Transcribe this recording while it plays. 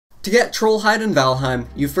To get troll hide in Valheim,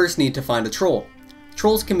 you first need to find a troll.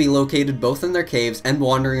 Trolls can be located both in their caves and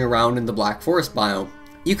wandering around in the Black Forest biome.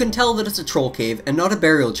 You can tell that it's a troll cave and not a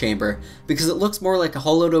burial chamber because it looks more like a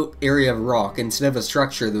hollowed out area of rock instead of a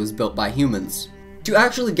structure that was built by humans. To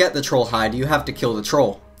actually get the troll hide, you have to kill the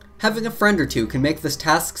troll. Having a friend or two can make this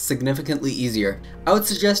task significantly easier. I would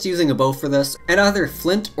suggest using a bow for this, and either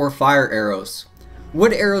flint or fire arrows.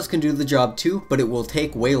 Wood arrows can do the job too, but it will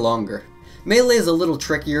take way longer. Melee is a little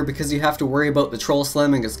trickier because you have to worry about the troll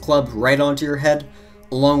slamming his club right onto your head,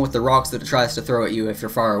 along with the rocks that it tries to throw at you if you're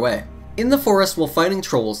far away. In the forest while fighting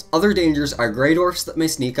trolls, other dangers are grey dwarfs that may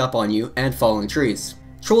sneak up on you, and falling trees.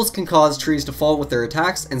 Trolls can cause trees to fall with their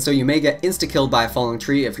attacks, and so you may get insta-killed by a falling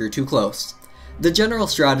tree if you're too close. The general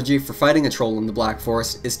strategy for fighting a troll in the Black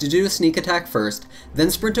Forest is to do a sneak attack first, then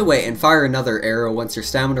sprint away and fire another arrow once your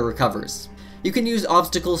stamina recovers. You can use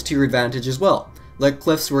obstacles to your advantage as well, like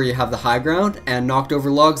cliffs where you have the high ground, and knocked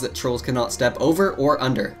over logs that trolls cannot step over or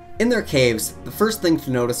under. In their caves, the first thing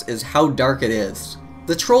to notice is how dark it is.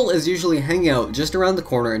 The troll is usually hanging out just around the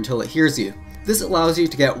corner until it hears you. This allows you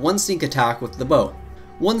to get one sneak attack with the bow.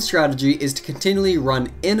 One strategy is to continually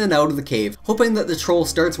run in and out of the cave, hoping that the troll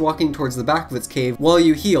starts walking towards the back of its cave while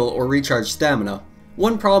you heal or recharge stamina.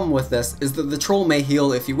 One problem with this is that the troll may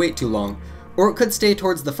heal if you wait too long, or it could stay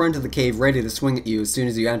towards the front of the cave ready to swing at you as soon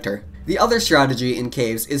as you enter. The other strategy in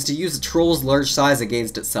caves is to use a troll's large size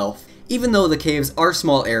against itself. Even though the caves are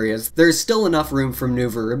small areas, there is still enough room for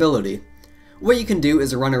maneuverability. What you can do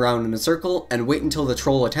is run around in a circle and wait until the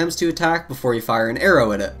troll attempts to attack before you fire an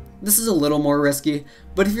arrow at it. This is a little more risky,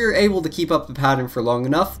 but if you're able to keep up the pattern for long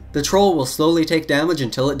enough, the troll will slowly take damage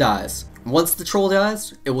until it dies. Once the troll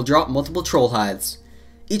dies, it will drop multiple troll hides.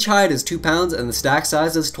 Each hide is 2 pounds and the stack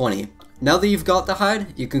size is 20. Now that you've got the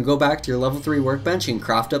hide, you can go back to your level 3 workbench and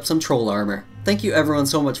craft up some troll armor. Thank you everyone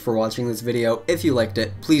so much for watching this video. If you liked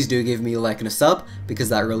it, please do give me a like and a sub, because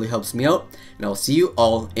that really helps me out, and I'll see you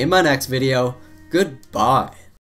all in my next video. Goodbye.